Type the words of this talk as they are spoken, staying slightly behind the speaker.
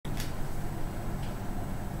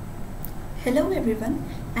Hello everyone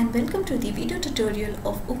and welcome to the video tutorial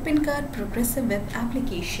of Opencart Progressive Web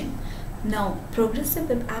Application. Now, Progressive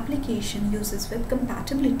Web Application uses web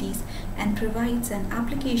compatibilities and provides an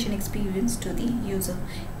application experience to the user.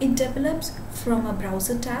 It develops from a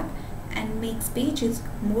browser tab and makes pages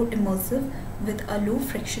more immersive with a low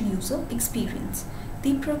friction user experience.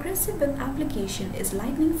 The Progressive Web Application is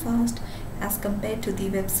lightning fast as compared to the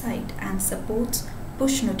website and supports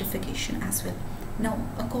push notification as well. Now,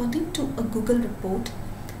 according to a Google report,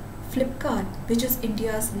 Flipkart, which is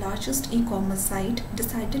India's largest e-commerce site,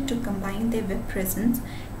 decided to combine their web presence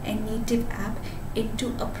and native app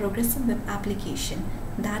into a progressive web application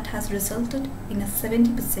that has resulted in a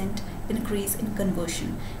 70% increase in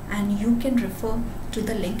conversion, and you can refer to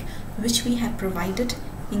the link which we have provided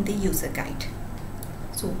in the user guide.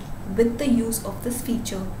 So, with the use of this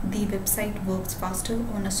feature, the website works faster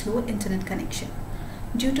on a slow internet connection.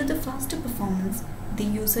 Due to the faster performance, the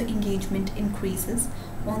user engagement increases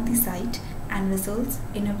on the site and results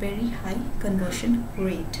in a very high conversion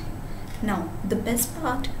rate. Now, the best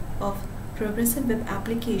part of progressive web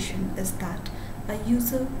application is that a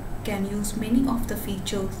user can use many of the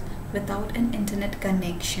features without an internet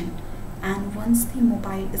connection, and once the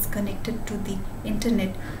mobile is connected to the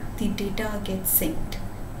internet, the data gets synced.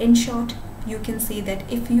 In short, you can say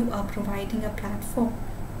that if you are providing a platform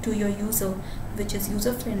to your user which is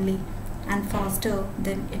user friendly and faster,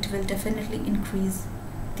 then it will definitely increase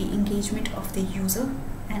the engagement of the user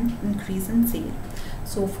and increase in sale.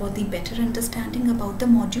 So for the better understanding about the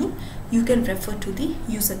module, you can refer to the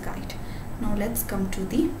user guide. Now let's come to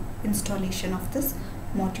the installation of this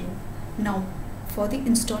module. Now for the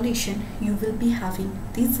installation, you will be having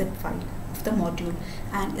the zip file of the module,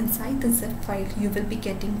 and inside the zip file you will be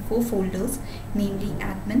getting 4 folders, namely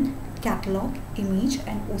admin, catalog, image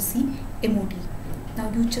and OC MOD. Now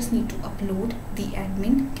you just need to upload the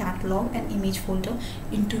admin, catalog and image folder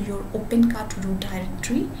into your Opencart root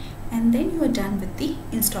directory, and then you are done with the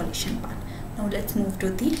installation part. Now let's move to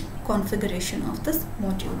the configuration of this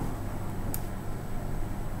module.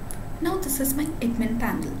 Now this is my admin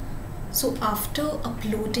panel. So after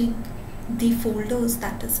uploading the folders,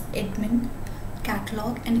 that is admin,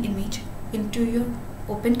 catalog and image, into your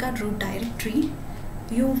Opencart root directory,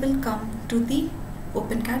 you will come to the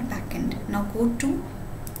Opencart backend. Now go to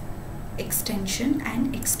extension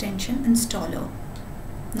and extension installer.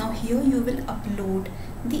 Now here you will upload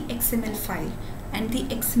the XML file, and the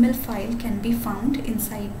XML file can be found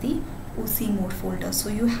inside the OC mode folder. So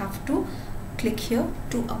you have to click here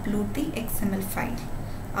to upload the XML file.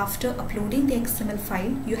 After uploading the XML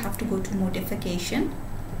file, you have to go to modification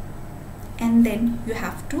and then you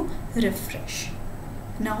have to refresh.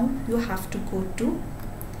 Now you have to go to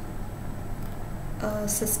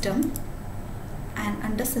system, and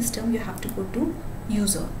under system you have to go to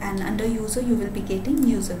user, and under user you will be getting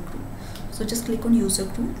user group. So just click on user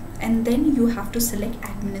group and then you have to select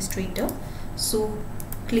administrator. So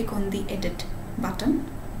click on the edit button.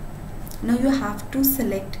 Now you have to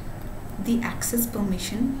select the access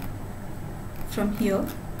permission from here,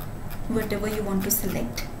 whatever you want to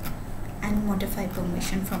select, and modify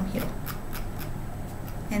permission from here,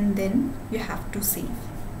 and then you have to save.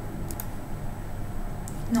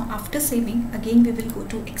 Now after saving, again we will go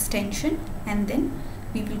to extension and then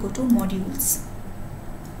we will go to modules,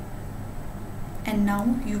 and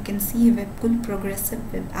now you can see Webkul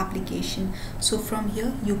progressive web application. So from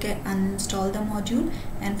here you can uninstall the module,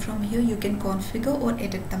 and from here you can configure or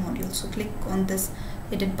edit the module. So click on this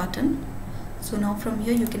edit button. So now from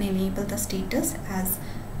here you can enable the status as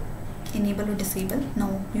enable or disable.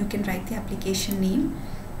 Now you can write the application name,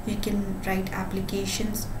 you can write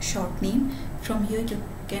application's short name. From here you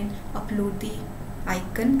can upload the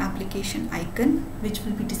icon, application icon, which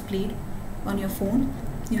will be displayed on your phone.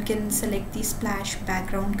 You can select the splash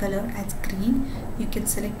background color as green. You can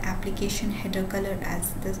select application header color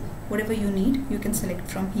as this, whatever you need you can select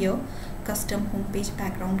from here. Custom homepage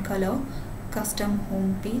background color, custom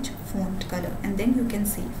homepage font color, and then you can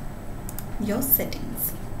save your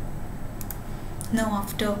settings. Now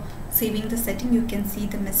after saving the setting, you can see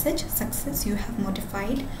the message success, you have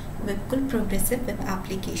modified Webkul progressive web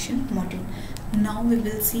application module. Now we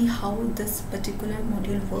will see how this particular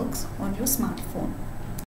module works on your smartphone.